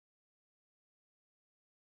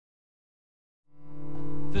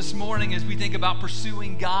This morning, as we think about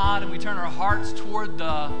pursuing God and we turn our hearts toward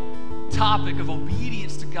the topic of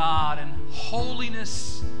obedience to God and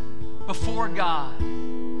holiness before God,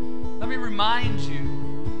 let me remind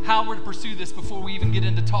you how we're to pursue this before we even get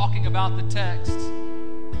into talking about the text.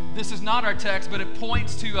 This is not our text, but it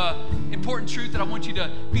points to an important truth that I want you to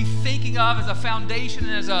be thinking of as a foundation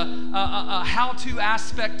and as a how-to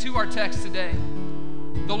aspect to our text today.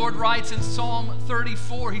 The Lord writes in Psalm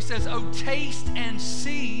 34, he says, "Oh, taste and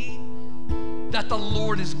see that the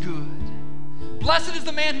Lord is good. Blessed is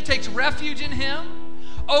the man who takes refuge in him.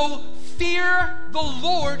 Oh, fear the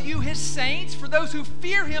Lord, you his saints, for those who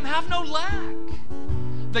fear him have no lack.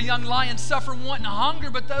 The young lions suffer want and hunger,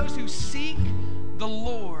 but those who seek the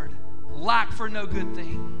Lord lack for no good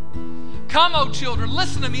thing. Come, O children,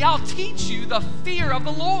 listen to me. I'll teach you the fear of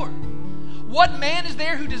the Lord. What man is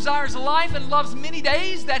there who desires life and loves many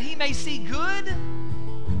days that he may see good?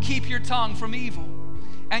 Keep your tongue from evil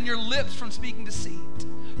and your lips from speaking deceit.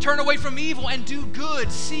 Turn away from evil and do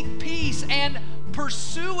good. Seek peace and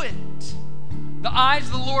pursue it. The eyes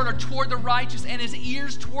of the Lord are toward the righteous and his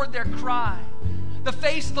ears toward their cry. The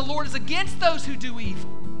face of the Lord is against those who do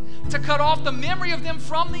evil, to cut off the memory of them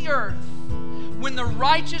from the earth. When the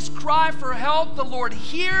righteous cry for help, the Lord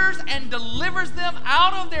hears and delivers them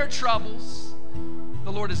out of their troubles.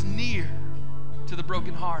 The Lord is near to the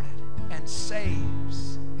brokenhearted and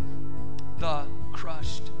saves the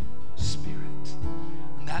crushed spirit."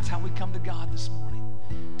 And that's how we come to God this morning.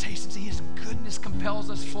 Taste and see his goodness compels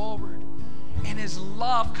us forward, and his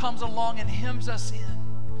love comes along and hems us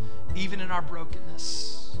in, even in our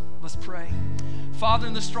brokenness. Let's pray. Father,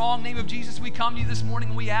 in the strong name of Jesus, we come to you this morning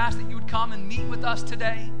and we ask that you would come and meet with us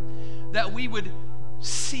today, that we would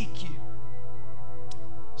seek you.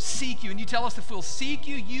 Seek you. And you tell us if we'll seek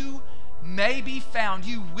you, you may be found.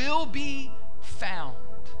 You will be found.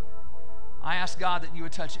 I ask, God, that you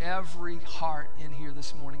would touch every heart in here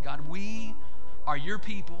this morning. God, we are your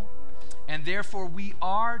people, and therefore we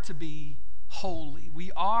are to be holy.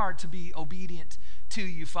 We are to be obedient to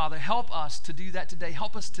you, Father. Help us to do that today.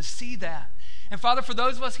 Help us to see that. And Father, for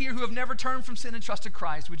those of us here who have never turned from sin and trusted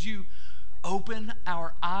Christ, would you open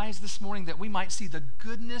our eyes this morning that we might see the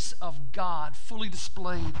goodness of God fully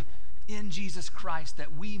displayed in Jesus Christ,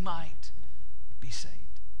 that we might be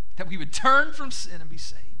saved, that we would turn from sin and be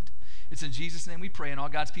saved. It's in Jesus' name we pray, and all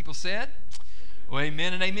God's people said, well,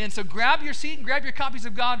 amen and amen. So grab your seat and grab your copies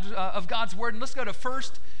of God's Word, and let's go to 1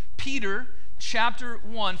 Peter chapter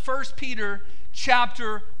 1. 1 Peter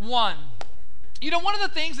chapter 1. You know, one of the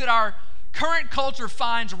things that our current culture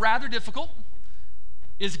finds rather difficult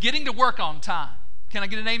is getting to work on time. Can I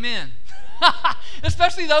get an amen?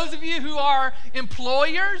 Especially those of you who are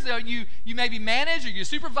employers. You maybe manage, or you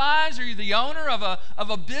supervise, or you're the owner of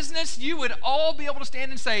a business. You would all be able to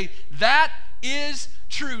stand and say, that is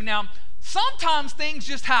true. Now, sometimes things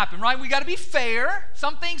just happen, right? We got to be fair.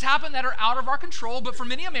 Some things happen that are out of our control, but for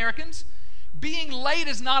many Americans, being late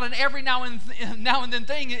is not an every now and then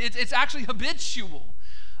thing. It's actually habitual.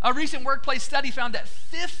 A recent workplace study found that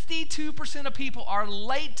 52% of people are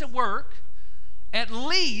late to work at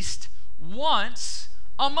least once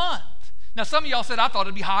a month. Now, some of y'all said, I thought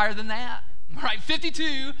it'd be higher than that. Right?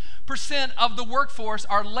 52% of the workforce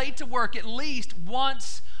are late to work at least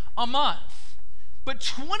once a month. But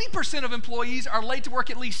 20% of employees are late to work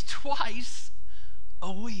at least twice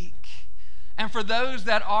a week. And for those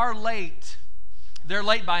that are late, they're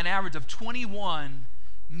late by an average of 21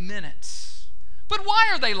 minutes. But why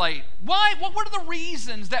are they late? Why? What are the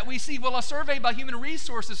reasons that we see? Well, a survey by Human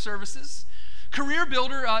Resources Services, Career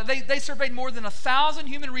Builder, they surveyed more than 1,000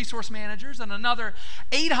 human resource managers and another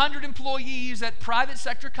 800 employees at private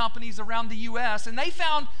sector companies around the U.S., and they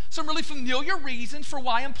found some really familiar reasons for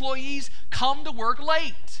why employees come to work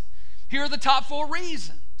late. Here are the top 4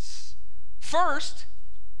 reasons. First,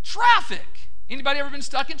 traffic. Anybody ever been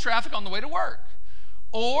stuck in traffic on the way to work?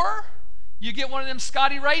 Or you get one of them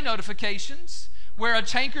Scotty Ray notifications where a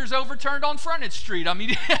tanker's overturned on Frontage Street. I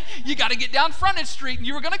mean, you got to get down Frontage Street, and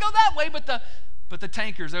you were going to go that way, but the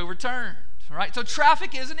tanker's overturned, right? So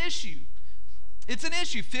traffic is an issue. It's an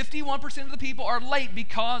issue. 51% of the people are late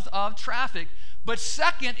because of traffic. But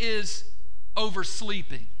second is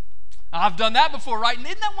oversleeping. I've done that before, right? And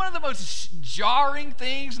isn't that one of the most jarring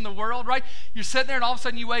things in the world, right? You're sitting there, and all of a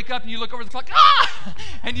sudden you wake up, and you look over the clock,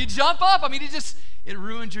 and you jump up. I mean, it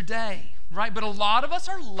ruins your day, right? But a lot of us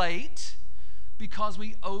are late because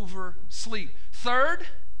we oversleep. Third,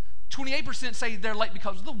 28% say they're late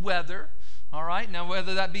because of the weather. All right, now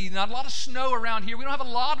whether that be not a lot of snow around here, we don't have a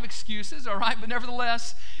lot of excuses, all right, but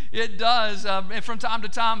nevertheless, it does. And from time to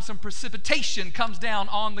time, some precipitation comes down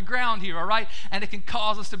on the ground here, all right, and it can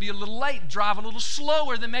cause us to be a little late, drive a little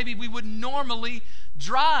slower than maybe we would normally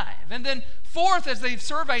drive. And then fourth, as they've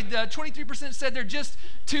surveyed, 23% said they're just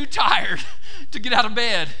too tired to get out of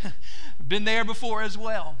bed. Been there before as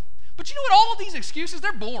well. But you know what? All of these excuses,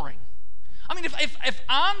 they're boring. I mean, if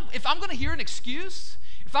I'm going to hear an excuse,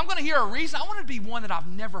 if I'm going to hear a reason, I want it to be one that I've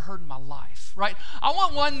never heard in my life, right? I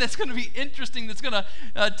want one that's going to be interesting, that's going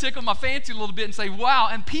to tickle my fancy a little bit and say, wow.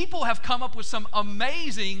 And people have come up with some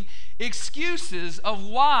amazing excuses of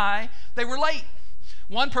why they were late.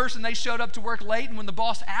 One person, they showed up to work late, and when the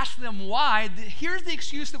boss asked them why, here's the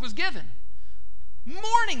excuse that was given.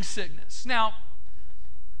 Morning sickness. Now,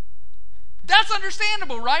 that's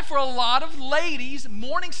understandable, right? For a lot of ladies,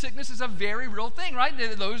 morning sickness is a very real thing, right?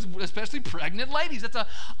 Those, especially pregnant ladies, that's an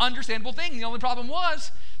understandable thing. The only problem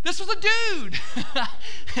was, this was a dude.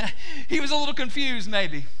 He was a little confused,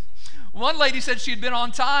 maybe. One lady said she had been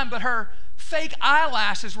on time, but her fake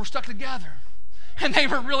eyelashes were stuck together, and they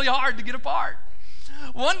were really hard to get apart.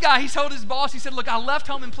 One guy, he told his boss, he said, look, I left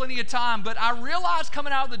home in plenty of time, but I realized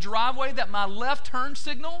coming out of the driveway that my left turn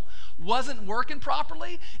signal wasn't working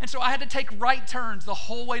properly, and so I had to take right turns the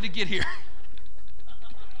whole way to get here.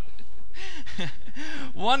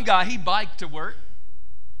 One guy, he biked to work,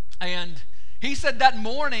 and he said that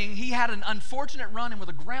morning he had an unfortunate run-in with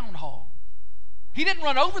a groundhog. He didn't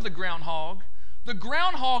run over the groundhog. The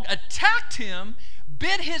groundhog attacked him,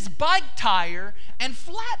 bit his bike tire, and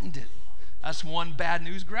flattened it. That's one bad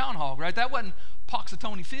news groundhog, right? That wasn't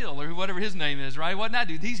Poxitony Phil or whatever his name is, right? Wasn't that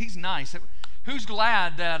dude? He's nice. Who's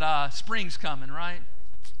glad that spring's coming, right?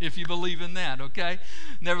 If you believe in that, okay?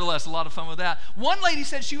 Nevertheless, a lot of fun with that. One lady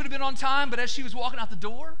said she would have been on time, but as she was walking out the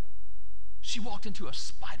door, she walked into a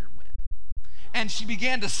spider web. And she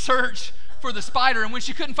began to search for the spider, and when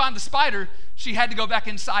she couldn't find the spider, she had to go back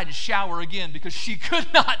inside and shower again because she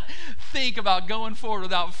could not think about going forward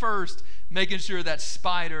without first making sure that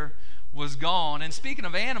spider was gone. And speaking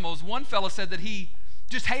of animals, one fella said that he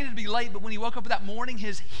just hated to be late, but when he woke up that morning,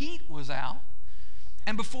 his heat was out.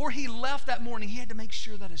 And before he left that morning, he had to make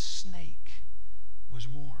sure that his snake was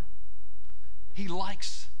warm. He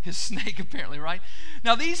likes his snake, apparently, right?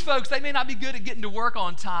 Now, these folks, they may not be good at getting to work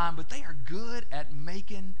on time, but they are good at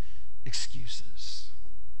making excuses.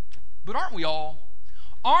 But aren't we all?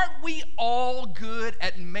 Aren't we all good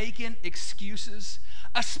at making excuses?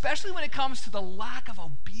 Especially when it comes to the lack of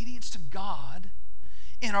obedience to God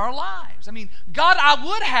in our lives. I mean, God, I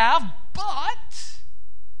would have, but...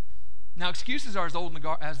 Now, excuses are as old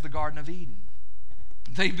as the Garden of Eden.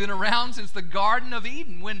 They've been around since the Garden of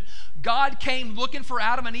Eden. When God came looking for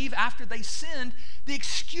Adam and Eve after they sinned, the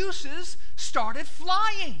excuses started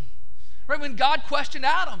flying. Right? When God questioned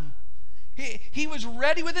Adam, he was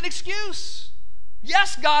ready with an excuse.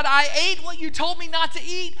 Yes, God, I ate what you told me not to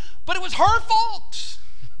eat, but it was her fault.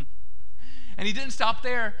 And he didn't stop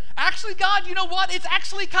there. Actually, God, you know what? It's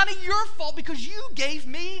actually kind of your fault because you gave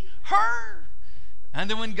me her. And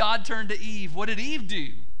then when God turned to Eve, what did Eve do?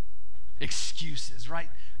 Excuses, right?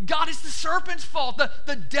 God, it's the serpent's fault.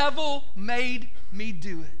 The devil made me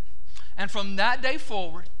do it. And from that day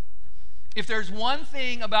forward, if there's one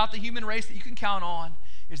thing about the human race that you can count on,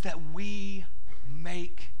 is that we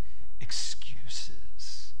make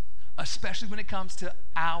excuses, especially when it comes to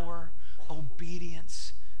our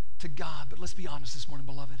obedience to God. But let's be honest this morning,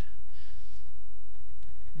 beloved.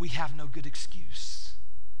 We have no good excuse.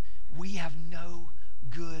 We have no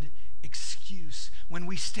good excuse. When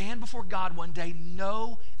we stand before God one day,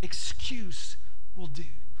 no excuse will do.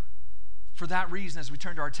 For that reason, as we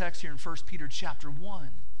turn to our text here in 1 Peter chapter 1,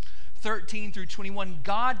 13 through 21,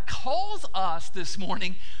 God calls us this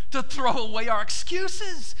morning to throw away our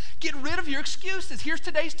excuses. Get rid of your excuses. Here's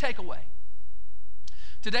today's takeaway.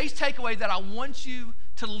 Today's takeaway that I want you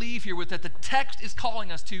to leave here with, that the text is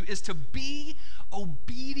calling us to, is to be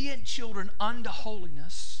obedient children unto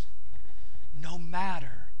holiness no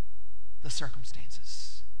matter the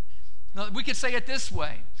circumstances. Now, we could say it this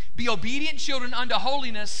way: be obedient children unto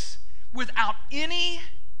holiness without any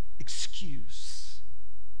excuse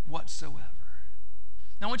whatsoever.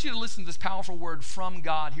 Now I want you to listen to this powerful word from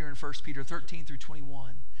God here in 1 Peter 13 through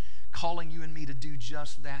 21, calling you and me to do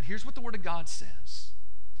just that. Here's what the Word of God says.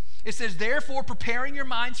 It says, therefore, preparing your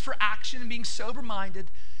minds for action and being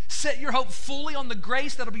sober-minded, set your hope fully on the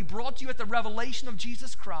grace that will be brought to you at the revelation of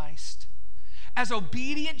Jesus Christ. As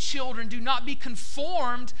obedient children, do not be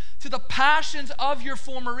conformed to the passions of your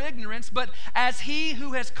former ignorance, but as he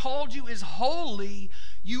who has called you is holy,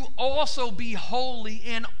 you also be holy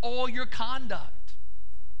in all your conduct.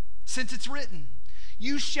 since it's written,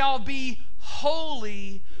 you shall be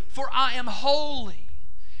holy, for I am holy.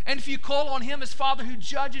 And if you call on him as Father who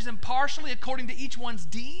judges impartially according to each one's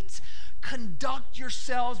deeds, conduct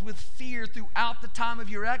yourselves with fear throughout the time of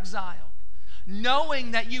your exile,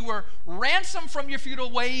 knowing that you were ransomed from your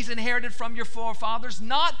futile ways inherited from your forefathers,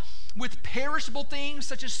 not with perishable things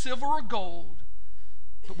such as silver or gold,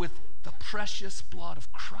 but with the precious blood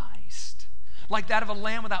of Christ, like that of a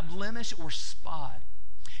lamb without blemish or spot.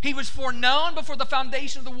 He was foreknown before the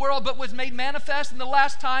foundation of the world, but was made manifest in the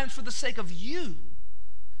last times for the sake of you,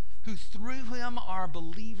 who through him are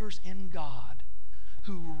believers in God,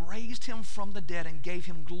 who raised him from the dead and gave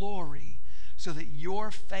him glory, so that your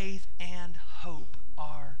faith and hope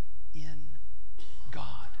are in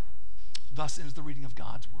God. Thus ends the reading of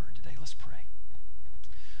God's word today. Let's pray.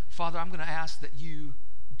 Father, I'm going to ask that you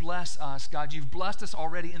bless us. God, you've blessed us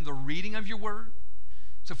already in the reading of your word.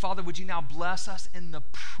 So, Father, would you now bless us in the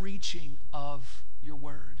preaching of your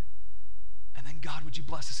word? And then, God, would you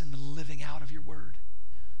bless us in the living out of your word?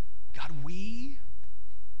 God, we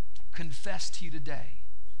confess to you today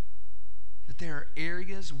that there are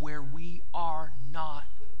areas where we are not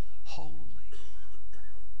holy.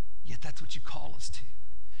 Yet that's what you call us to.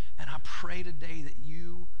 And I pray today that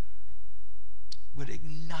you would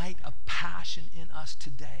ignite a passion in us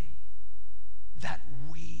today that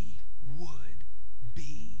we would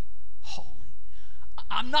be holy.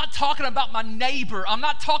 I'm not talking about my neighbor. I'm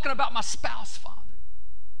not talking about my spouse, Father.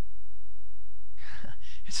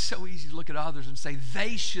 It's so easy to look at others and say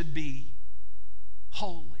they should be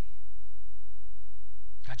holy.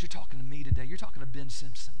 God, you're talking to me today. You're talking to Ben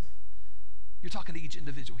Simpson. You're talking to each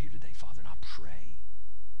individual here today, Father, and I pray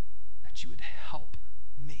that you would help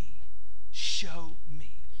me, show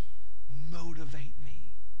me, motivate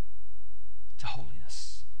me to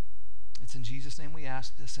holiness. It's in Jesus' name we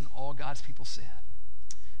ask this, and all God's people said,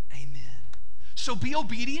 amen. So be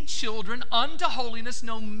obedient children unto holiness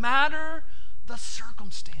no matter the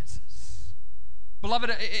circumstances.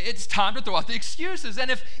 Beloved, it's time to throw out the excuses.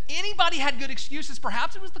 And if anybody had good excuses,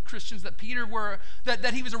 perhaps it was the Christians that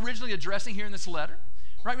that he was originally addressing here in this letter.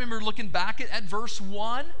 Right? Remember looking back at verse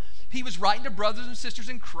 1, he was writing to brothers and sisters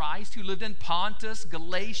in Christ who lived in Pontus,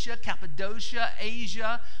 Galatia, Cappadocia,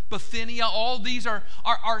 Asia, Bithynia. All these are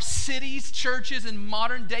cities, churches in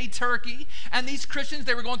modern day Turkey. And these Christians,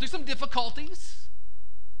 they were going through some difficulties,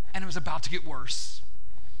 and it was about to get worse.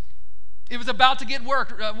 It was about to get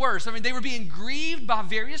worse. I mean, they were being grieved by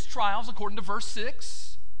various trials, according to verse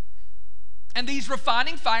 6. And these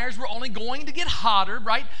refining fires were only going to get hotter,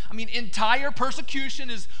 right? I mean, entire persecution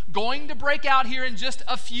is going to break out here in just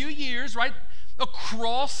a few years, right?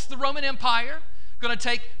 Across the Roman Empire. Going to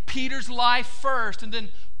take Peter's life first, and then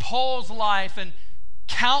Paul's life, and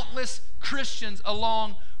countless Christians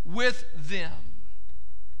along with them.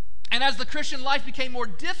 And as the Christian life became more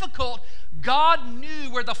difficult, God knew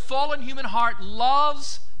where the fallen human heart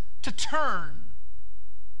loves to turn.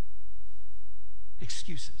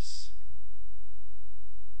 Excuses.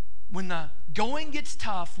 When the going gets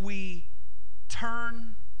tough, we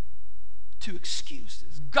turn to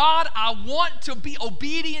excuses. God, I want to be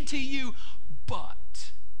obedient to you,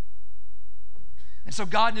 but. And so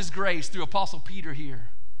God in his grace, through Apostle Peter here,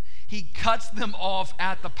 he cuts them off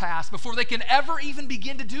at the pass before they can ever even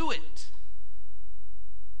begin to do it.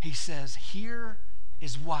 He says, here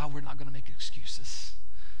is why we're not going to make excuses.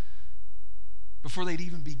 Before they'd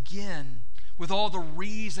even begin with all the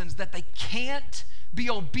reasons that they can't be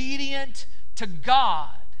obedient to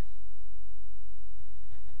God,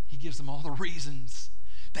 he gives them all the reasons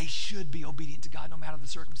they should be obedient to God no matter the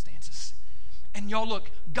circumstances. And y'all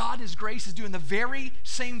look, God in his grace is doing the very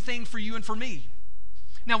same thing for you and for me.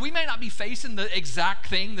 Now, we may not be facing the exact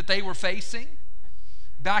thing that they were facing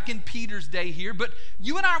back in Peter's day here, but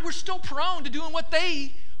you and I, we're still prone to doing what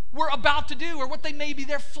they were about to do, or what they maybe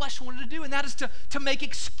their flesh wanted to do, and that is to make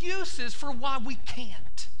excuses for why we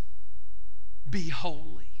can't be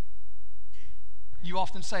holy. You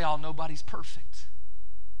often say, oh, nobody's perfect.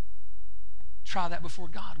 Try that before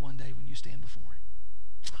God one day when you stand before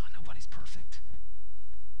him. Oh, nobody's perfect.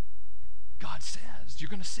 God says, you're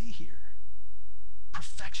going to see here,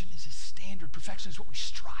 perfection is his standard. Perfection is what we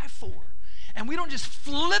strive for. And we don't just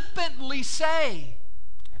flippantly say,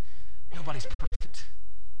 nobody's perfect,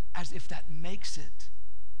 as if that makes it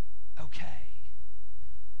okay.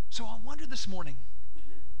 So I wonder this morning,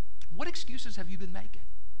 what excuses have you been making?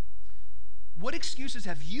 What excuses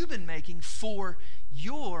have you been making for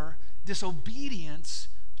your disobedience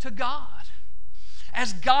to God?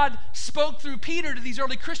 As God spoke through Peter to these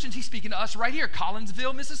early Christians, he's speaking to us right here,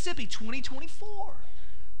 Collinsville, Mississippi, 2024.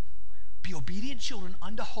 Be obedient children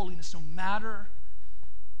unto holiness no matter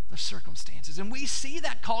the circumstances. And we see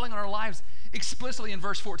that calling on our lives explicitly in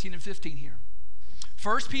verse 14 and 15 here.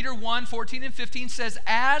 1 Peter 1, 14 and 15 says,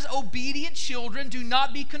 as obedient children, do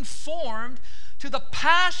not be conformed to the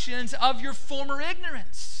passions of your former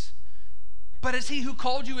ignorance. But as he who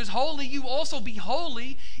called you is holy, you also be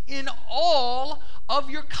holy in all of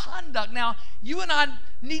your conduct. Now, you and I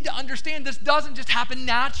need to understand this doesn't just happen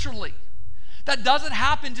naturally. That doesn't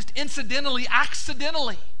happen just incidentally,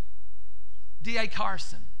 accidentally.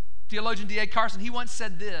 Theologian D.A. Carson, he once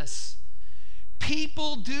said this: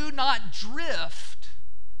 people do not drift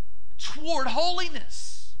toward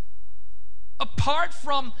holiness. Apart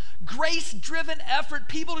from grace-driven effort,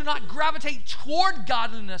 people do not gravitate toward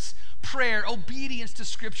godliness, prayer, obedience to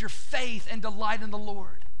Scripture, faith, and delight in the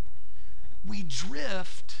Lord. We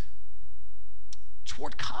drift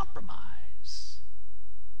toward compromise,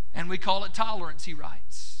 and we call it tolerance, he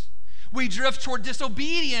writes. We drift toward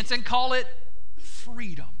disobedience and call it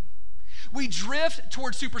freedom. We drift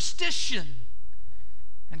toward superstition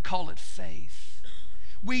and call it faith.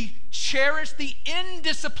 We cherish the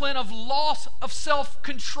indiscipline of loss of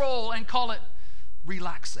self-control and call it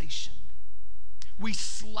relaxation. We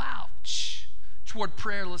slouch toward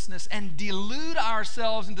prayerlessness and delude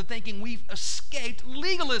ourselves into thinking we've escaped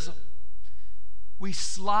legalism. We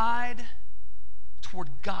slide toward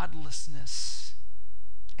godlessness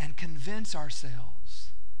and convince ourselves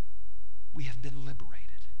we have been liberated.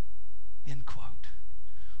 End quote.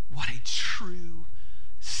 What a true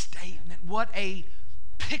statement. What a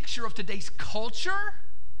picture of today's culture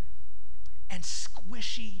and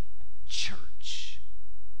squishy church.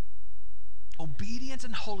 Obedience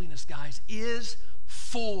and holiness, guys, is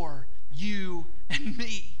for you and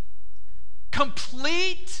me.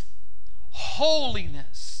 Complete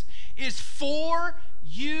holiness is for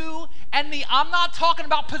you and me. I'm not talking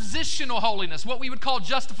about positional holiness, what we would call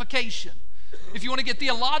justification. If you want to get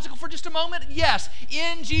theological for just a moment, yes,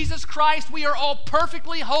 in Jesus Christ we are all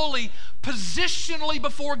perfectly holy positionally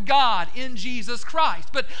before God in Jesus Christ.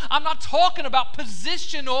 But I'm not talking about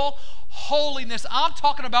positional holiness. I'm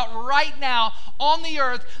talking about right now on the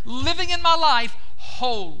earth, living in my life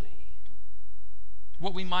holy.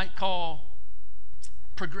 What we might call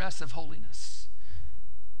progressive holiness.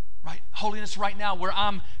 Right? Holiness right now where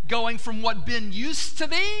I'm going from what Ben used to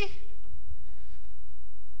be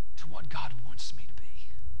to what God wants me to be.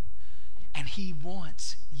 And he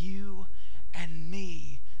wants you and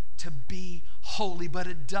me to be holy, but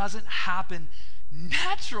it doesn't happen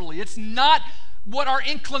naturally. It's not what our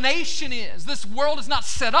inclination is. This world is not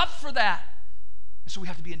set up for that. And so we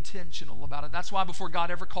have to be intentional about it. That's why before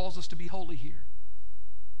God ever calls us to be holy here,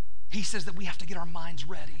 he says that we have to get our minds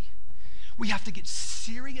ready. We have to get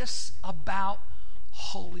serious about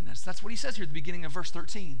holiness. That's what he says here at the beginning of verse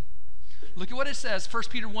 13. Look at what it says, 1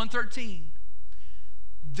 Peter 1:13.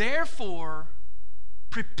 Therefore,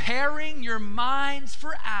 preparing your minds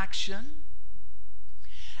for action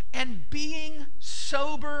and being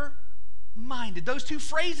sober-minded. Those two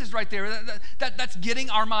phrases right there, that's getting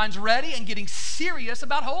our minds ready and getting serious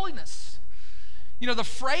about holiness. You know, the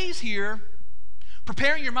phrase here,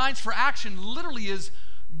 preparing your minds for action, literally is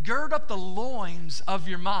gird up the loins of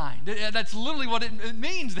your mind. That's literally what it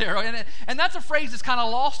means there. And that's a phrase that's kind of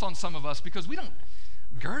lost on some of us because we don't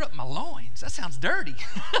gird up my loins. That sounds dirty.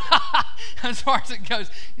 As far as it goes,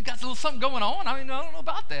 you got a little something going on. I mean, I don't know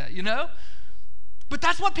about that, you know? But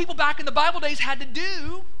that's what people back in the Bible days had to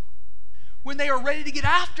do when they were ready to get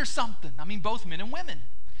after something. I mean, both men and women.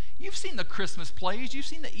 You've seen the Christmas plays. You've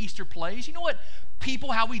seen the Easter plays. You know what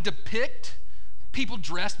how we depict people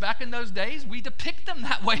dressed back in those days? We depict them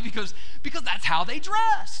that way because that's how they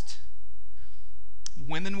dressed.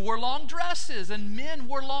 Women wore long dresses and men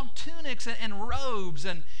wore long tunics and robes.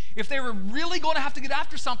 And if they were really going to have to get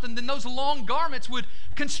after something, then those long garments would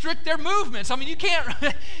constrict their movements. I mean, you'd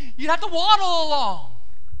have to waddle along.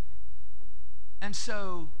 And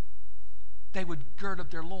so they would gird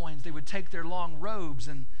up their loins. They would take their long robes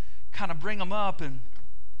and kind of bring them up and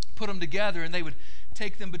put them together, and they would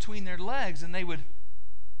take them between their legs and they would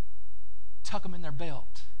tuck them in their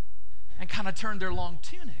belt and kind of turn their long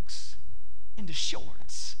tunics into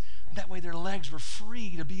shorts. That way their legs were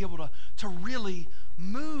free to be able to really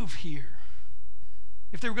move here.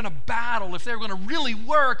 If they were going to battle, if they were going to really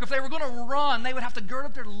work, if they were going to run, they would have to gird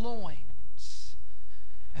up their loins.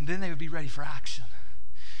 And then they would be ready for action.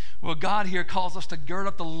 Well, God here calls us to gird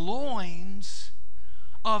up the loins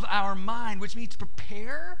of our mind, which means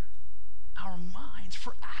prepare our minds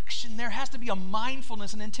for action. There has to be a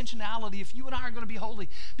mindfulness and intentionality if you and I are going to be holy.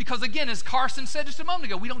 Because again, as Carson said just a moment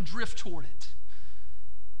ago, we don't drift toward it.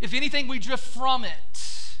 If anything, we drift from it.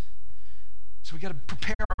 So we got to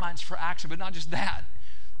prepare our minds for action. But not just that.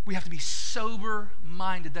 We have to be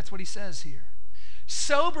sober-minded. That's what he says here.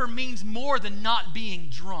 Sober means more than not being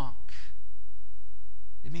drunk.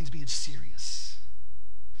 It means being serious.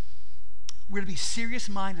 We're to be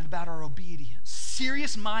serious-minded about our obedience,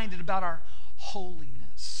 serious-minded about our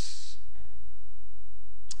holiness.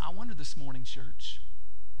 I wonder this morning, church,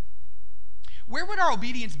 where would our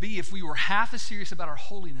obedience be if we were half as serious about our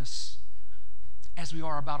holiness as we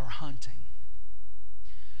are about our hunting?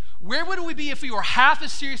 Where would we be if we were half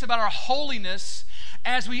as serious about our holiness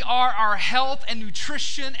as we are our health and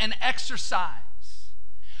nutrition and exercise?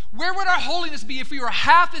 Where would our holiness be if we were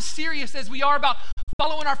half as serious as we are about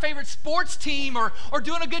following our favorite sports team or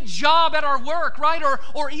doing a good job at our work, right?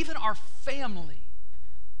 Or even our family?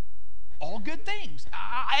 All good things.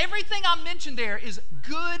 Everything I mentioned there is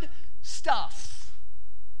good stuff.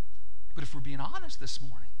 But if we're being honest this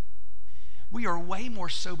morning, we are way more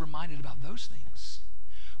sober-minded about those things,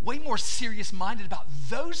 way more serious-minded about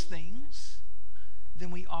those things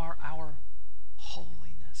than we are our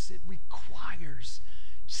holiness. It requires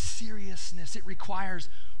seriousness. It requires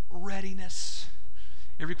readiness.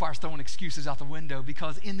 It requires throwing excuses out the window,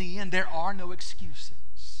 because in the end, there are no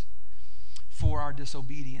excuses for our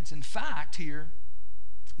disobedience. In fact, here,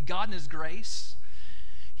 God in his grace,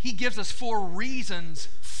 he gives us 4 reasons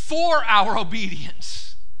for our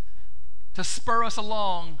obedience to spur us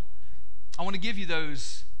along. I want to give you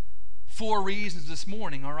those 4 reasons this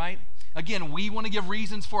morning, all right? Again, we want to give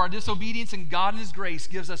reasons for our disobedience, and God in his grace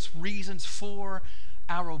gives us reasons for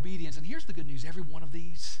our obedience. And here's the good news. Every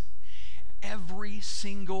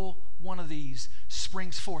single one of these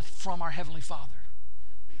springs forth from our Heavenly Father.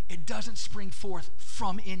 It doesn't spring forth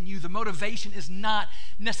from in you. The motivation is not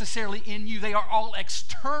necessarily in you. They are all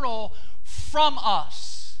external from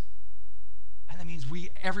us. And that means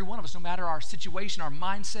every one of us, no matter our situation, our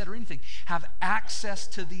mindset, or anything, have access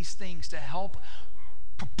to these things to help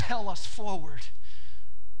propel us forward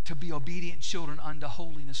to be obedient children unto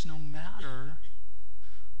holiness, no matter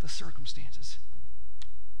the circumstances.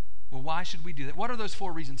 Well, why should we do that? What are those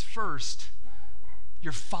 4 reasons? First,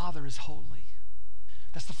 your Father is holy.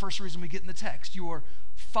 That's the first reason we get in the text. Your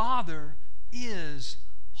Father is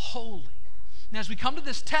holy. Now, as we come to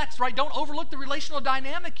this text, right, don't overlook the relational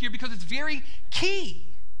dynamic here, because it's very key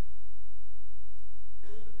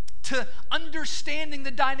to understanding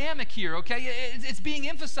the dynamic here, okay? It's being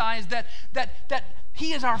emphasized that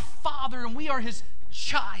he is our Father and we are his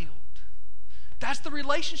child. That's the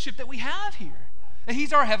relationship that we have here.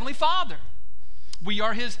 He's our Heavenly Father. We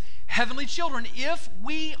are his heavenly children if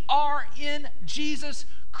we are in Jesus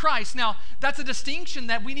Christ. Now, that's a distinction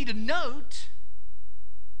that we need to note.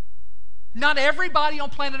 Not everybody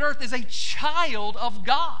on planet Earth is a child of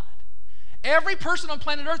God. Every person on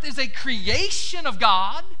planet Earth is a creation of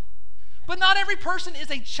God, but not every person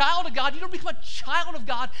is a child of God. You don't become a child of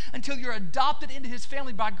God until you're adopted into his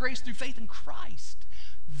family by grace through faith in Christ.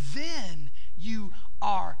 Then you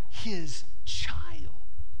are his child.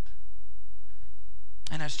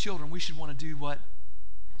 And as children, we should want to do what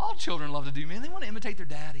all children love to do, man. They want to imitate their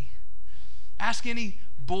daddy. Ask any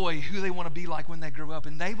boy who they want to be like when they grow up,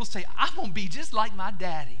 and they will say, I want to be just like my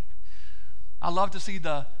daddy. I love to see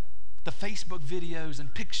the Facebook videos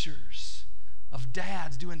and pictures of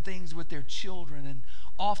dads doing things with their children, and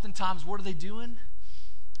oftentimes, what are they doing?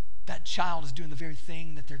 That child is doing the very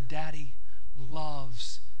thing that their daddy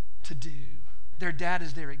loves to do. Their dad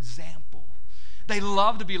is their example. They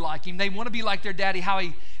love to be like him. They want to be like their daddy, how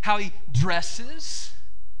he dresses,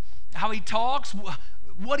 how he talks,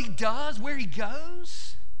 what he does, where he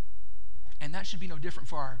goes. And that should be no different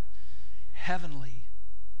for our Heavenly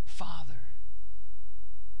Father.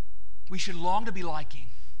 We should long to be like him.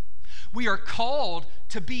 We are called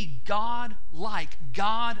to be God-like,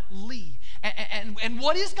 godly. And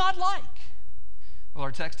what is God-like? Well,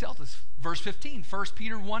 our text tells us, verse 15, 1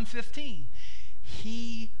 Peter 1:15.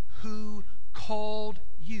 He who called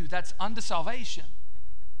you, that's unto salvation,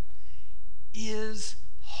 is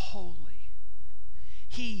holy.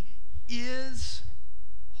 He is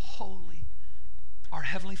holy. Our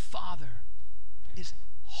Heavenly Father is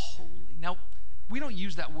holy. Now, we don't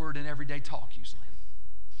use that word in everyday talk usually.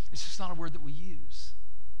 It's just not a word that we use.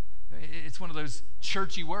 It's one of those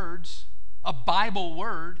churchy words, a Bible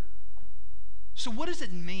word. So what does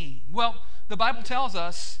it mean? Well, the Bible tells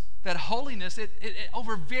us that holiness,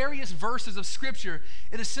 over various verses of Scripture,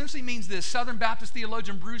 it essentially means this. Southern Baptist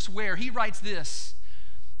theologian Bruce Ware, he writes this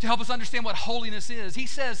to help us understand what holiness is. He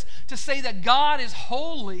says, to say that God is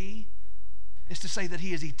holy is to say that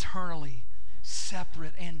he is eternally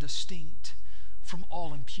separate and distinct from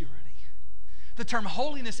all impurity. The term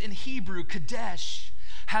holiness in Hebrew, kadesh,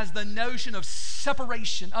 has the notion of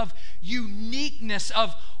separation, of uniqueness,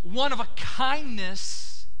 of one of a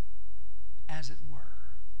kindness, as it were.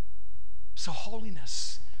 So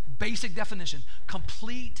holiness, basic definition,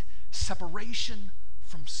 complete separation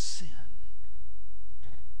from sin.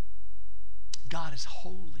 God is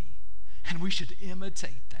holy, and we should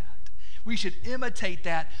imitate that. We should imitate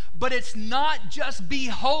that. But it's not just be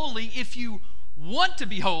holy if you want to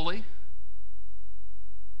be holy.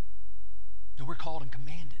 No, we're called and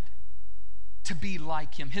commanded to be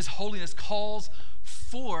like him. His holiness calls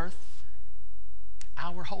forth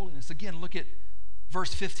our holiness. Again, look at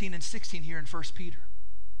verse 15 and 16 here in 1 Peter.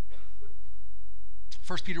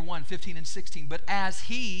 1 Peter 1, 15 and 16. But as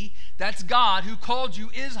he, that's God, who called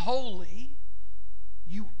you is holy,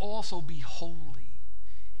 you also be holy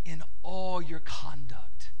in all your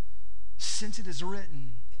conduct, since it is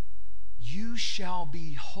written, you shall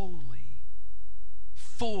be holy,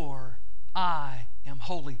 for I am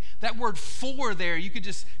holy. That word for there, you could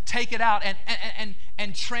just take it out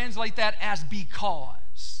and translate that as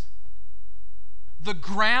because. The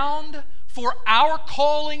ground for our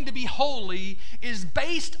calling to be holy is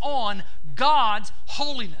based on God's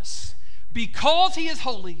holiness. Because he is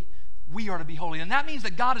holy, we are to be holy. And that means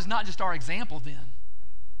that God is not just our example then.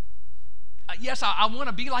 Yes, I want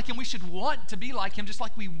to be like him. We should want to be like him, just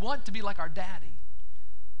like we want to be like our daddy.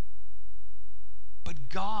 But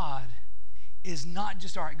God is not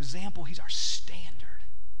just our example, he's our standard.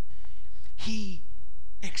 He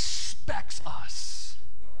expects us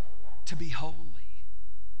to be holy.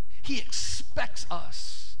 He expects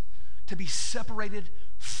us to be separated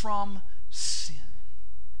from sin.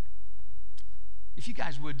 If you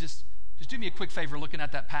guys would, just do me a quick favor looking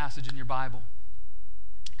at that passage in your Bible.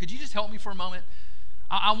 Could you just help me for a moment?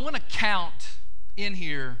 I want to count in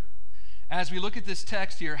here, as we look at this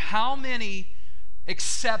text here, how many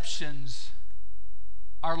exceptions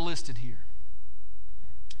are listed here.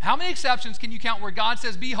 How many exceptions can you count where God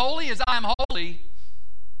says, be holy as I am holy,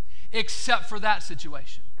 except for that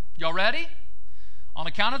situation? Y'all ready? On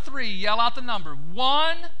a count of three, yell out the number.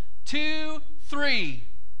 1, 2, 3.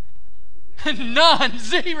 None,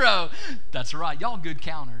 0. That's right. Y'all good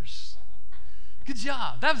counters. Good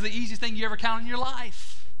job. That was the easiest thing you ever counted in your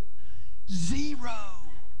life. 0.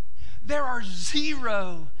 There are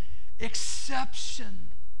 0 exceptions.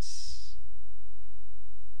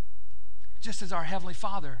 Just as our Heavenly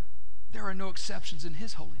Father, there are no exceptions in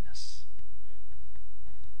his holiness.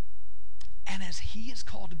 And as he is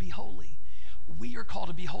called to be holy, we are called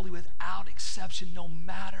to be holy without exception, no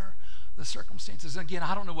matter the circumstances. Again,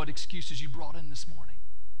 I don't know what excuses you brought in this morning.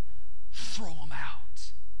 Throw them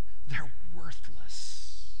out. They're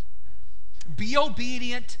worthless. Be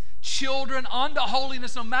obedient, children, unto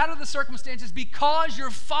holiness, no matter the circumstances, because your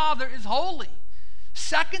Father is holy.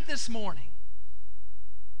 Second this morning,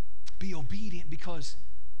 be obedient because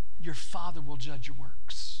your Father will judge your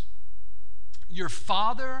works. Your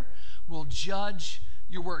Father will judge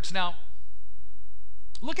your works. Now,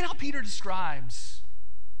 look at how Peter describes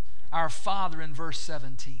our Father in verse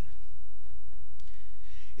 17.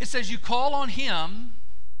 It says, you call on him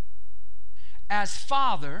as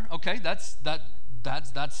Father. Okay, that's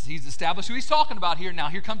he's established who he's talking about here. Now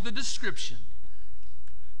here comes the description.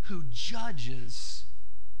 Who judges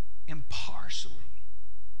impartially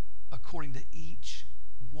according to each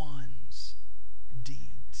one's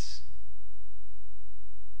deeds.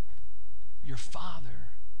 Your Father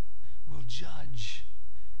will judge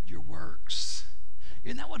your works.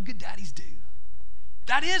 Isn't that what good daddies do?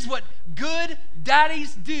 That is what good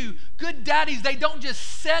daddies do. Good daddies, they don't just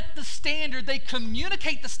set the standard, they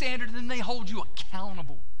communicate the standard, and then they hold you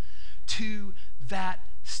accountable to that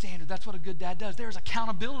standard. That's what a good dad does. There's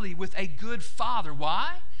accountability with a good father.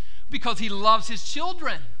 Why? Because he loves his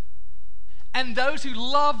children. And those who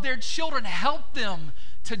love their children help them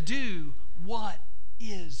to do what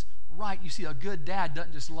is right. You see, a good dad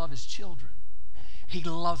doesn't just love his children. He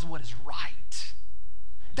loves what is right.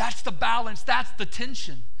 That's the balance. That's the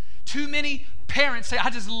tension. Too many parents say, I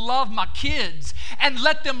just love my kids and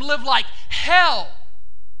let them live like hell.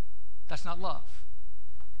 That's not love.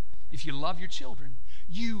 If you love your children,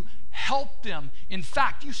 you help them. In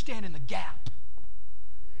fact, you stand in the gap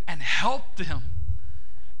and help them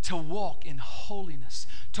to walk in holiness,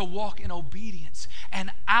 to walk in obedience. And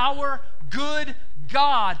our good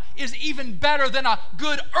God is even better than a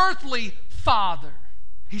good earthly father.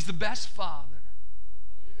 He's the best father.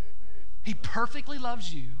 He perfectly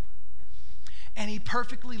loves you, and he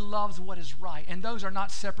perfectly loves what is right. And those are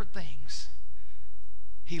not separate things.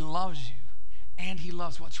 He loves you, and he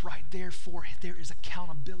loves what's right. Therefore, there is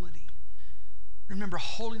accountability. Remember,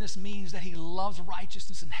 holiness means that he loves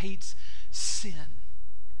righteousness and hates sin.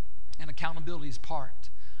 accountability is part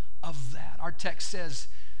of that. Our text says,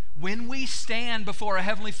 when we stand before our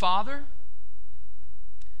Heavenly Father,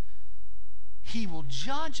 He will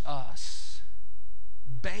judge us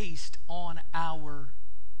based on our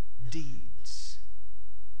deeds.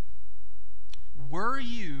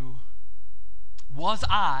 Was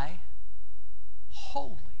I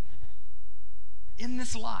holy in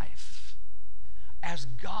this life as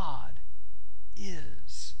God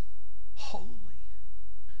is holy?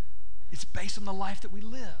 It's based on the life that we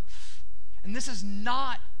live. And this is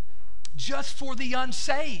not just for the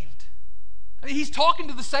unsaved. I mean, he's talking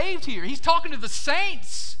to the saved here. He's talking to the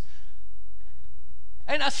saints.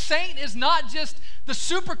 And a saint is not just the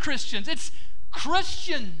super Christians. It's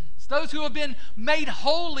Christians, those who have been made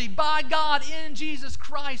holy by God in Jesus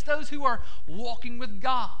Christ, those who are walking with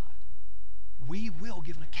God. We will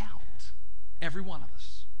give an account, every one of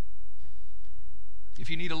us. If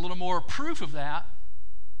you need a little more proof of that,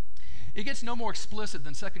 it gets no more explicit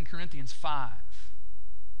than 2 Corinthians 5,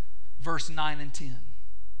 verse 9 and 10.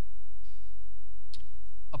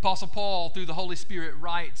 Apostle Paul, through the Holy Spirit,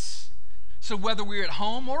 writes, so whether we're at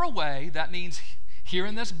home or away, that means here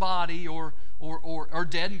in this body or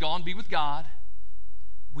dead and gone, be with God,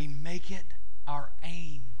 we make it our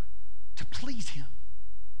aim to please Him.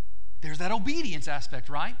 There's that obedience aspect,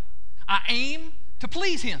 right? I aim to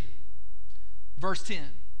please Him. Verse 10,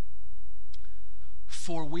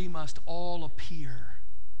 for we must all appear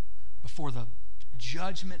before the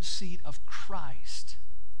judgment seat of Christ,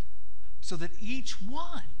 so that each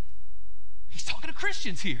one, he's talking to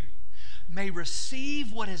Christians here, may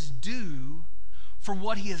receive what is due for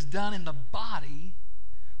what he has done in the body,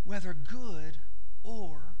 whether good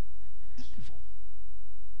or evil.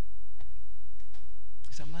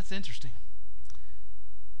 So that's interesting.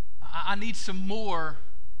 I need some more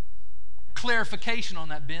clarification on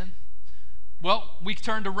that, Ben. Well, we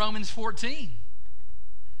turn to Romans 14,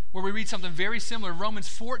 where we read something very similar. Romans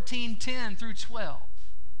 14:10 through 12.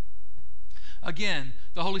 Again,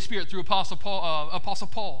 the Holy Spirit through Apostle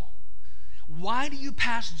Paul. Why do you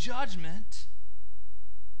pass judgment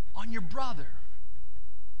on your brother?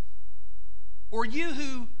 Or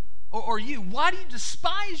you, why do you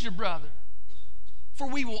despise your brother? For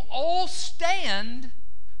we will all stand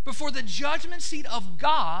before the judgment seat of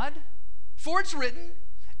God. For it's written,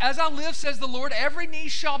 as I live, says the Lord, every knee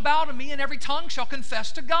shall bow to me and every tongue shall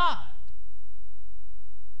confess to God.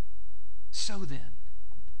 So then,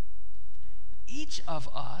 each of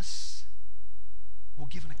us will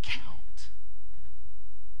give an account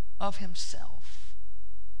of himself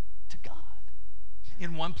to God.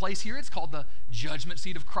 In one place here, it's called the judgment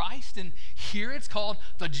seat of Christ, and here it's called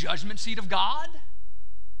the judgment seat of God.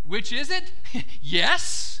 Which is it?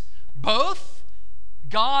 Yes, both.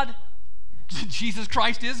 God, Jesus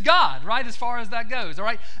Christ is God, right, as far as that goes, all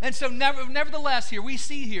right? And so nevertheless here, we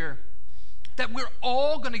see here that we're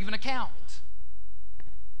all going to give an account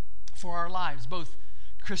for our lives, both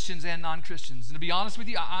Christians and non-Christians. And to be honest with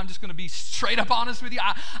you, I'm just going to be straight up honest with you.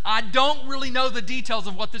 I don't really know the details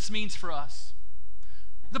of what this means for us.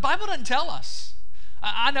 The Bible doesn't tell us.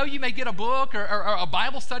 I know you may get a book or a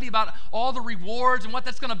Bible study about all the rewards and what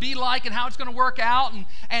that's going to be like and how it's going to work out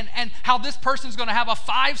and how this person's going to have a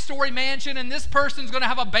 5-story mansion and this person's going to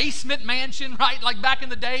have a basement mansion, right? Like back in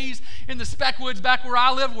the days in the Speckwoods, back where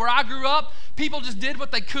I lived, where I grew up, people just did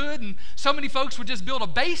what they could, and so many folks would just build a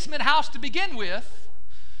basement house to begin with,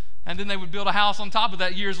 and then they would build a house on top of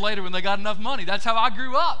that years later when they got enough money. That's how I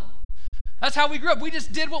grew up. That's how we grew up. We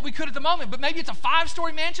just did what we could at the moment. But maybe it's a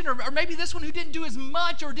 5-story mansion, or maybe this one who didn't do as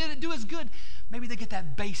much or didn't do as good, maybe they get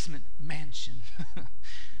that basement mansion.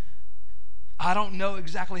 I don't know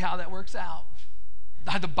exactly how that works out.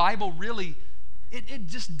 The Bible really, it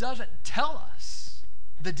just doesn't tell us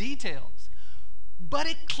the details. But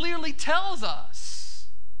it clearly tells us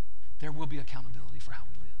there will be accountability for how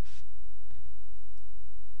we live.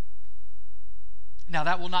 Now,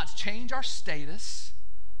 that will not change our status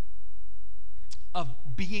of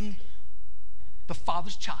being the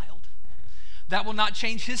Father's child. That will not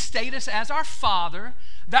change his status as our Father.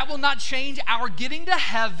 That will not change our getting to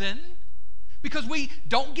heaven, because we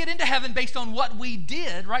don't get into heaven based on what we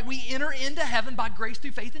did, right? We enter into heaven by grace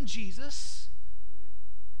through faith in Jesus.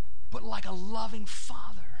 But like a loving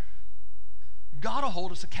Father, God will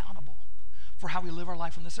hold us accountable for how we live our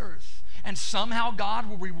life on this earth. And somehow God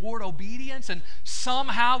will reward obedience, and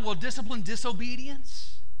somehow will discipline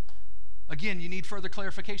disobedience. Again, you need further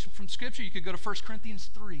clarification from Scripture. You could go to 1 Corinthians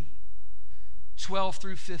 3, 12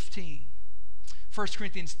 through 15. 1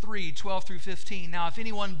 Corinthians 3, 12 through 15. Now, if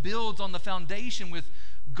anyone builds on the foundation with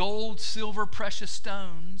gold, silver, precious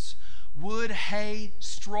stones, wood, hay,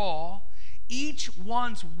 straw, each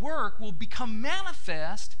one's work will become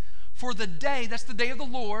manifest for the day, that's the day of the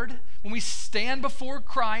Lord, when we stand before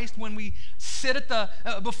Christ, when we sit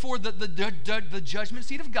at before the judgment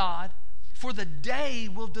seat of God, for the day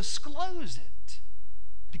will disclose it,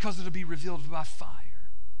 because it'll be revealed by fire.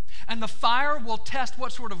 And the fire will test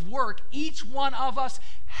what sort of work each one of us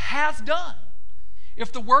has done.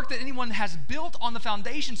 If the work that anyone has built on the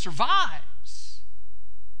foundation survives,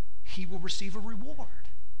 he will receive a reward.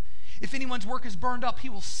 If anyone's work is burned up, he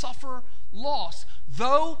will suffer loss,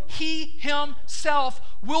 though he himself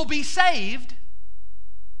will be saved,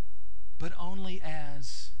 but only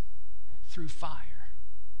as through fire.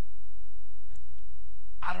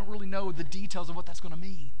 I don't really know the details of what that's going to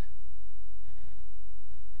mean,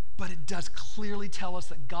 but it does clearly tell us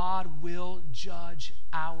that God will judge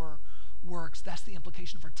our works. That's the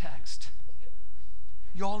implication of our text.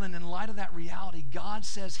 Y'all, and in light of that reality, God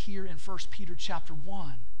says here in 1 Peter chapter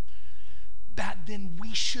 1, that then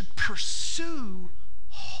we should pursue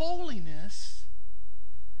holiness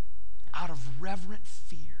out of reverent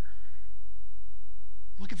fear.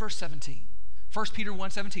 Look at verse 17. 1 Peter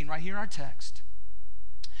 1:17, right here in our text.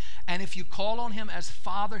 And if you call on him as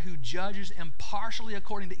Father who judges impartially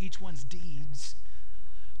according to each one's deeds,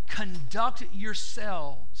 conduct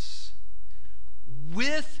yourselves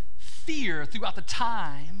with fear throughout the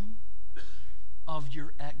time of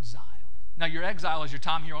your exile. Now, your exile is your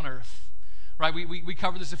time here on earth. Right, we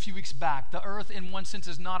covered this a few weeks back. The earth, in one sense,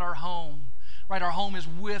 is not our home. Right, our home is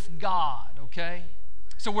with God, okay?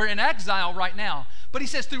 So we're in exile right now. But he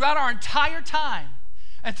says throughout our entire time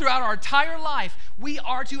and throughout our entire life, we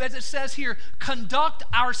are to, as it says here, conduct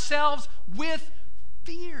ourselves with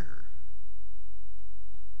fear.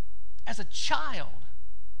 As a child,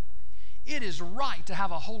 it is right to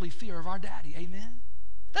have a holy fear of our daddy, amen?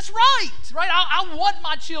 That's right? I want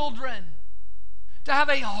my children to have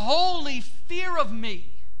a holy fear of me.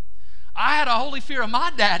 I had a holy fear of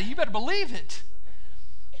my daddy. You better believe it.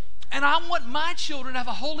 And I want my children to have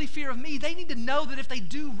a holy fear of me. They need to know that if they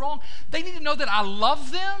do wrong, they need to know that I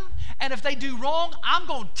love them. And if they do wrong, I'm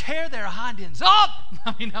going to tear their hind ends up.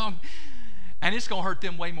 And it's going to hurt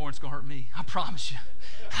them way more than it's going to hurt me. I promise you.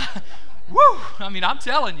 Woo! I'm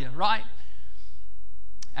telling you, right?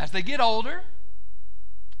 As they get older,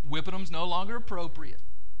 whipping them's no longer appropriate.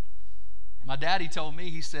 My daddy told me,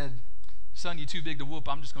 he said, son, you're too big to whoop.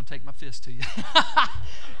 I'm just going to take my fist to you.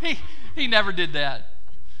 He never did that.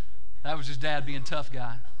 That was just dad being a tough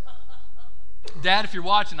guy. Dad, if you're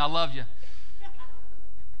watching, I love you.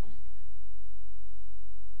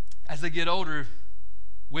 As they get older,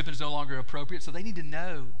 whipping is no longer appropriate, so they need to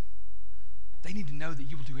know that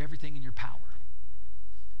you will do everything in your power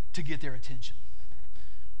to get their attention.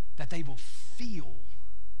 That they will feel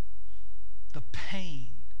the pain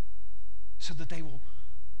so that they will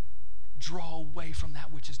draw away from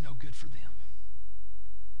that which is no good for them.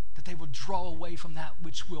 That they will draw away from that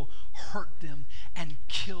which will hurt them and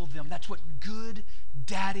kill them. That's what good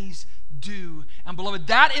daddies do. And beloved,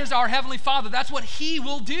 that is our Heavenly Father. That's what He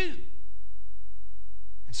will do.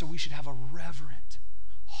 And so we should have a reverent,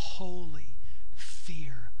 holy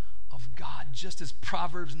fear of God. Just as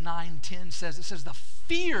Proverbs 9:10 says, it says, the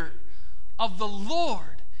fear of the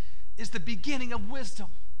Lord is the beginning of wisdom.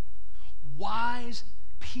 Wise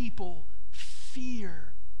people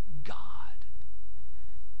fear God.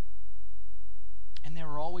 And there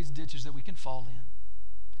are always ditches that we can fall in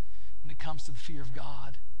when it comes to the fear of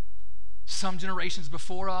God. Some generations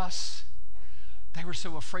before us, they were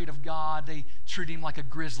so afraid of God, they treated Him like a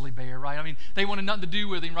grizzly bear, right? They wanted nothing to do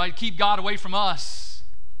with Him, right? Keep God away from us.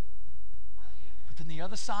 But then the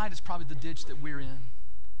other side is probably the ditch that we're in.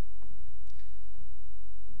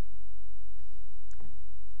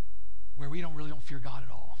 Where we don't fear God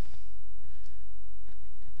at all.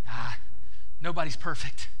 Nobody's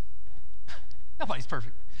perfect. Nobody's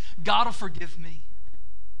perfect. God will forgive me.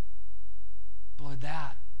 Beloved,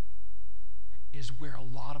 that is where a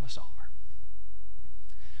lot of us are.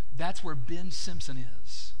 That's where Ben Simpson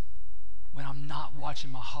is when I'm not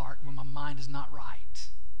watching my heart, when my mind is not right.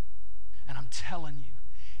 And I'm telling you,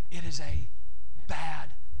 it is a bad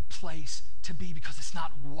place to be because it's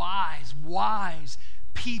not wise. Wise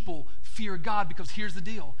people fear God because here's the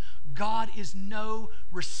deal. God is no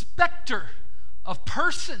respecter of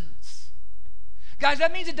persons. Guys,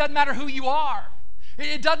 that means it doesn't matter who you are.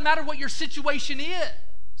 It doesn't matter what your situation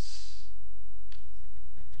is.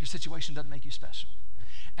 Your situation doesn't make you special.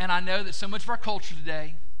 And I know that so much of our culture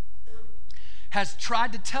today has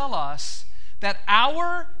tried to tell us that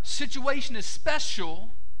our situation is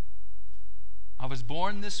special. I was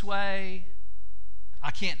born this way.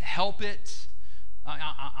 I can't help it.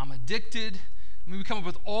 I'm addicted. I mean, we come up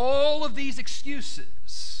with all of these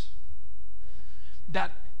excuses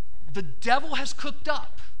that the devil has cooked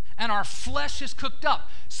up and our flesh has cooked up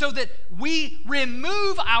so that we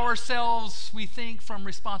remove ourselves, we think, from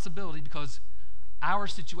responsibility because our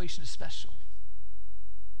situation is special.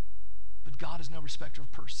 But God is no respecter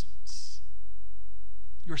of persons.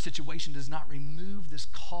 Your situation does not remove this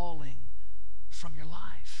calling from your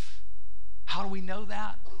life. How do we know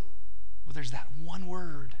that? Well, there's that one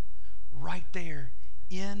word right there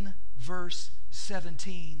in verse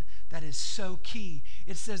 17 that is so key.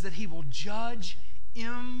 It says that he will judge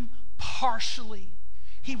impartially.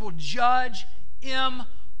 He will judge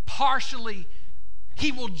impartially.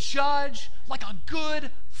 He will judge like a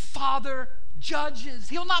good father judges.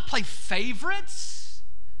 He'll not play favorites.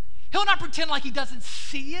 He'll not pretend like he doesn't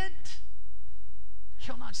see it.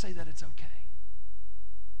 He'll not say that it's okay.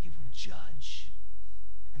 He will judge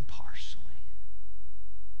impartially.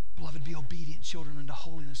 Beloved, be obedient children unto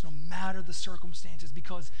holiness, no matter the circumstances,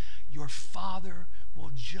 because your Father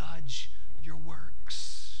will judge your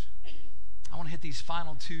works. I want to hit these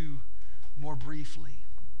final two more briefly.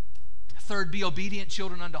 Third, be obedient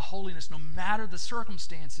children unto holiness, no matter the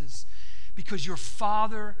circumstances, because your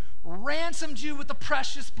Father ransomed you with the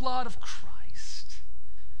precious blood of Christ.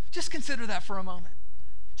 Just consider that for a moment.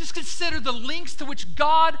 Just consider the lengths to which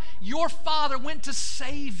God, your Father, went to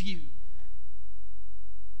save you.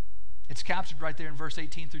 It's captured right there in verse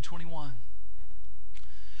 18 through 21.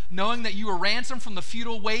 Knowing that you were ransomed from the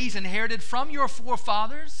futile ways inherited from your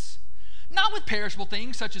forefathers, not with perishable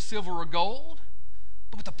things such as silver or gold,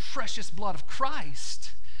 but with the precious blood of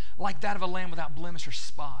Christ, like that of a lamb without blemish or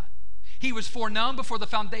spot. He was foreknown before the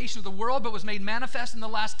foundation of the world, but was made manifest in the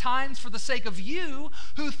last times for the sake of you,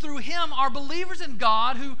 who through him are believers in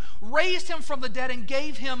God, who raised him from the dead and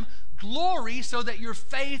gave him glory, so that your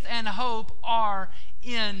faith and hope are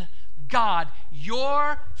in God.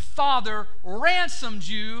 Your Father ransomed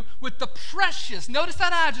you with the precious, notice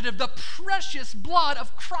that adjective, the precious blood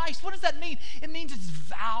of Christ. What does that mean? It means it's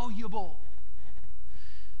valuable.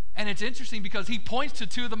 And it's interesting because he points to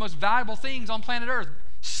two of the most valuable things on planet Earth,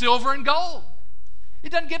 silver and gold.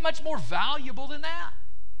 It doesn't get much more valuable than that.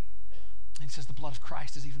 And he says the blood of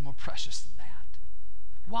Christ is even more precious than that.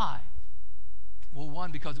 Why? Well,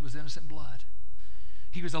 one, because it was innocent blood.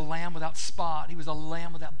 He was a lamb without spot. He was a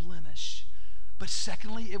lamb without blemish. But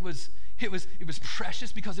secondly, it was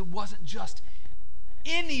precious because it wasn't just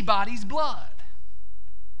anybody's blood.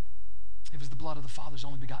 It was the blood of the Father's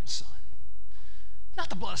only begotten Son. Not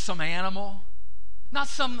the blood of some animal. Not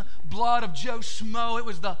some blood of Joe Schmo. It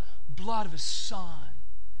was the blood of his Son.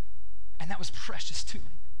 And that was precious to him.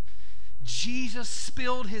 Jesus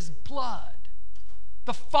spilled his blood.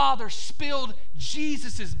 The Father spilled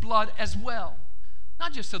Jesus' blood as well.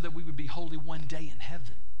 Not just so that we would be holy one day in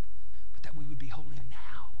heaven, but that we would be holy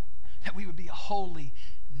now. That we would be holy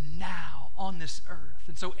now on this earth.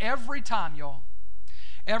 And so every time, y'all,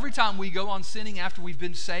 every time we go on sinning after we've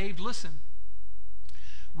been saved, listen,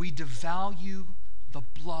 we devalue the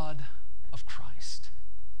blood of Christ.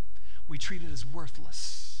 We treat it as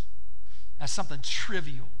worthless, as something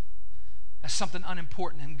trivial, as something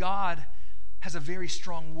unimportant. And God has a very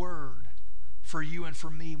strong word for you and for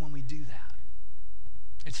me when we do that.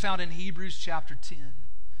 It's found in Hebrews chapter 10,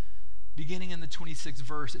 beginning in the 26th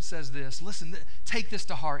verse. It says this. Listen, take this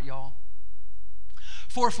to heart, y'all.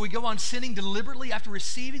 For if we go on sinning deliberately after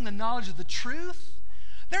receiving the knowledge of the truth,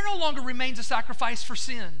 there no longer remains a sacrifice for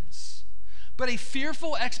sins, but a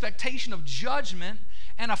fearful expectation of judgment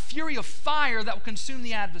and a fury of fire that will consume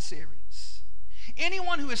the adversaries.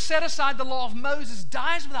 Anyone who has set aside the law of Moses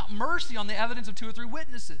dies without mercy on the evidence of 2 or 3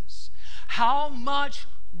 witnesses. How much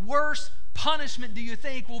worse punishment do you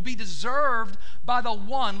think will be deserved by the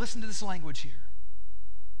one, listen to this language here,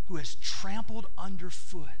 who has trampled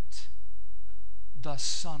underfoot the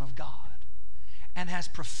Son of God and has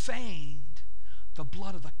profaned the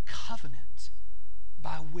blood of the covenant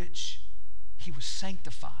by which he was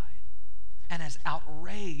sanctified and has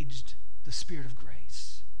outraged the Spirit of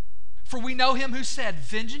grace? For we know him who said,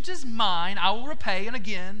 vengeance is mine, I will repay, and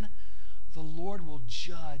again, the Lord will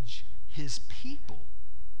judge his people.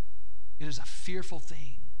 It is a fearful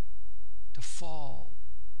thing to fall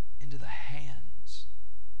into the hands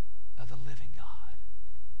of the living God.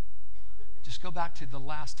 Just go back to the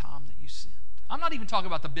last time that you sinned. I'm not even talking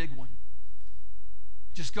about the big one.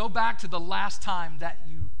 Just go back to the last time that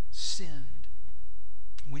you sinned.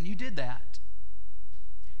 When you did that,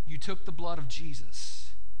 you took the blood of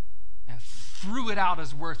Jesus and threw it out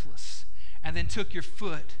as worthless, and then took your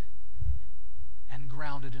foot and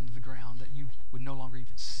ground it into the ground that you would no longer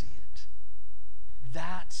even see it.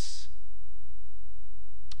 That's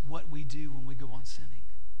what we do when we go on sinning.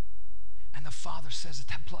 And the Father says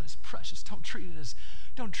that blood is precious. Don't treat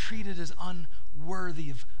it as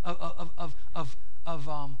unworthy of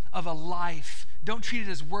a life. Don't treat it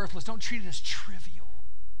as worthless. Don't treat it as trivial.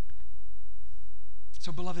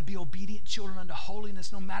 So, beloved, be obedient children unto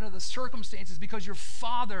holiness no matter the circumstances, because your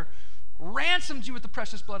Father ransomed you with the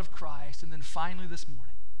precious blood of Christ. And then finally this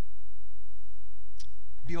morning,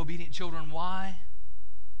 be obedient children. Why?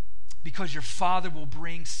 Because your Father will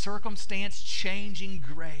bring circumstance-changing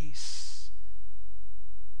grace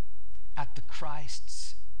at the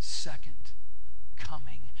Christ's second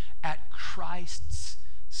coming. At Christ's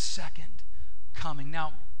second coming.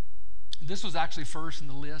 Now, this was actually first in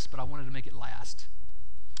the list, but I wanted to make it last.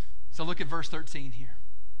 So look at verse 13 here.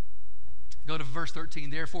 Go to verse 13.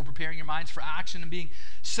 Therefore, preparing your minds for action and being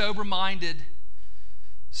sober-minded,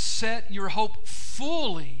 set your hope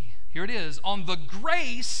fully, here it is, on the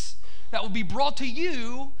grace that will be brought to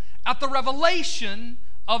you at the revelation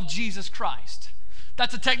of Jesus Christ.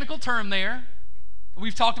 That's a technical term there.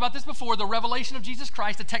 We've talked about this before, the revelation of Jesus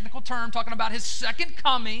Christ, a technical term talking about his second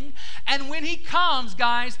coming. And when he comes,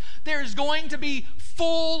 guys, there's going to be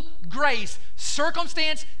full grace,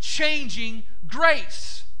 circumstance-changing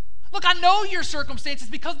grace. Look, I know your circumstances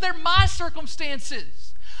because they're my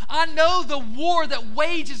circumstances. I know the war that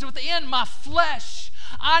wages within my flesh.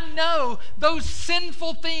 I know those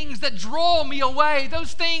sinful things that draw me away,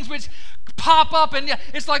 those things which pop up and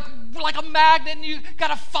it's like a magnet and you got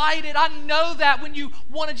to fight it. I know that when you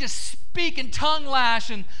want to just speak in tongue lash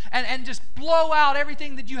and just blow out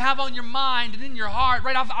everything that you have on your mind and in your heart,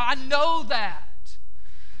 right? I know that.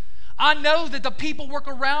 I know that the people work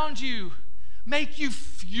around you make you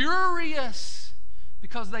furious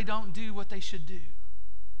because they don't do what they should do.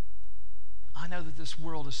 I know that this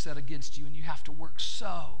world is set against you and you have to work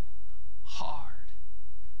so hard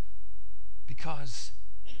because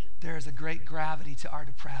there is a great gravity to our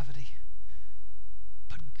depravity.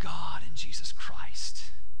 But God in Jesus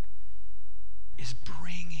Christ is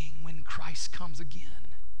bringing, when Christ comes again,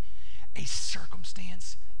 a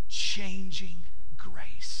circumstance-changing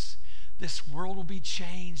grace. This world will be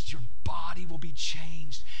changed. Your body will be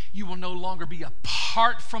changed. You will no longer be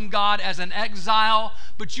apart from God as an exile,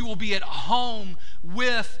 but you will be at home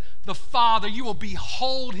with the Father. You will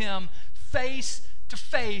behold him face to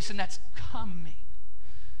face, and that's coming.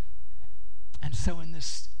 And so in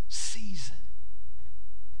this season,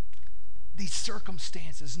 these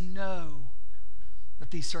circumstances, know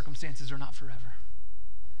that these circumstances are not forever.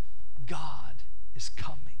 God is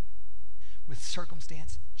coming with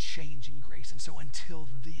circumstance-changing grace. And so until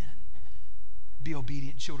then, be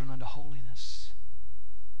obedient children unto holiness,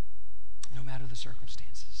 no matter the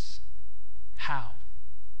circumstances. How?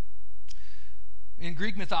 In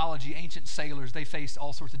Greek mythology, ancient sailors, they faced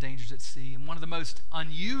all sorts of dangers at sea. And one of the most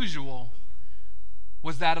unusual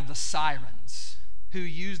was that of the sirens, who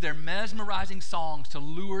used their mesmerizing songs to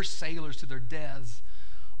lure sailors to their deaths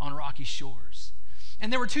on rocky shores.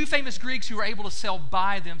 And there were two famous Greeks who were able to sail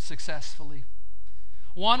by them successfully.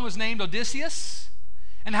 One was named Odysseus.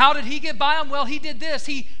 And how did he get by them? Well, he did this.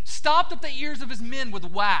 He stopped up the ears of his men with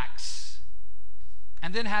wax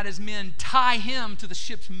and then had his men tie him to the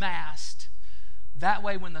ship's mast. That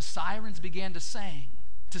way, when the sirens began to sing,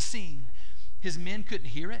 his men couldn't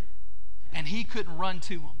hear it and he couldn't run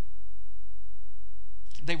to them.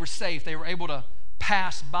 They were safe. They were able to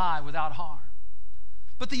pass by without harm.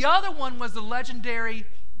 But the other one was the legendary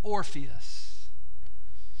Orpheus,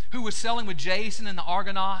 who was sailing with Jason and the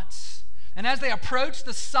Argonauts. And as they approached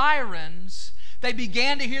the sirens, they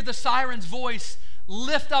began to hear the siren's voice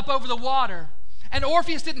lift up over the water. And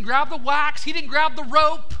Orpheus didn't grab the wax. He didn't grab the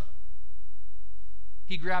rope.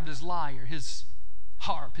 He grabbed his lyre, his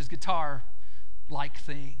harp, his guitar-like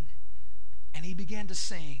thing. And he began to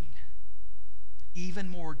sing even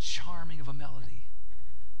more charming of a melody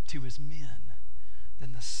to his men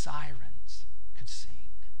than the sirens could sing.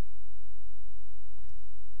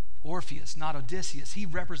 Orpheus, not Odysseus, he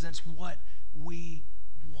represents what we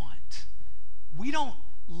want. We don't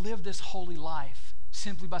live this holy life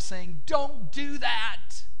simply by saying, don't do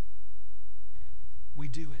that. We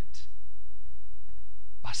do it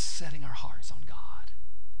by setting our hearts on God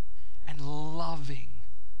and loving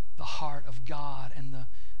the heart of God and the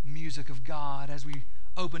music of God, as we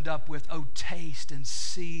opened up with, oh, taste and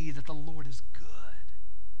see that the Lord is good.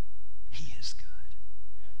 He is good.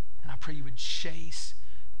 And I pray you would chase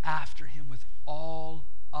after him with all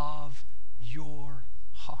of your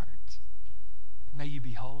heart. May you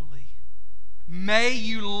be holy. May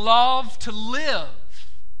you love to live,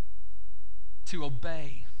 to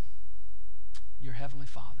obey your Heavenly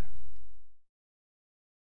Father.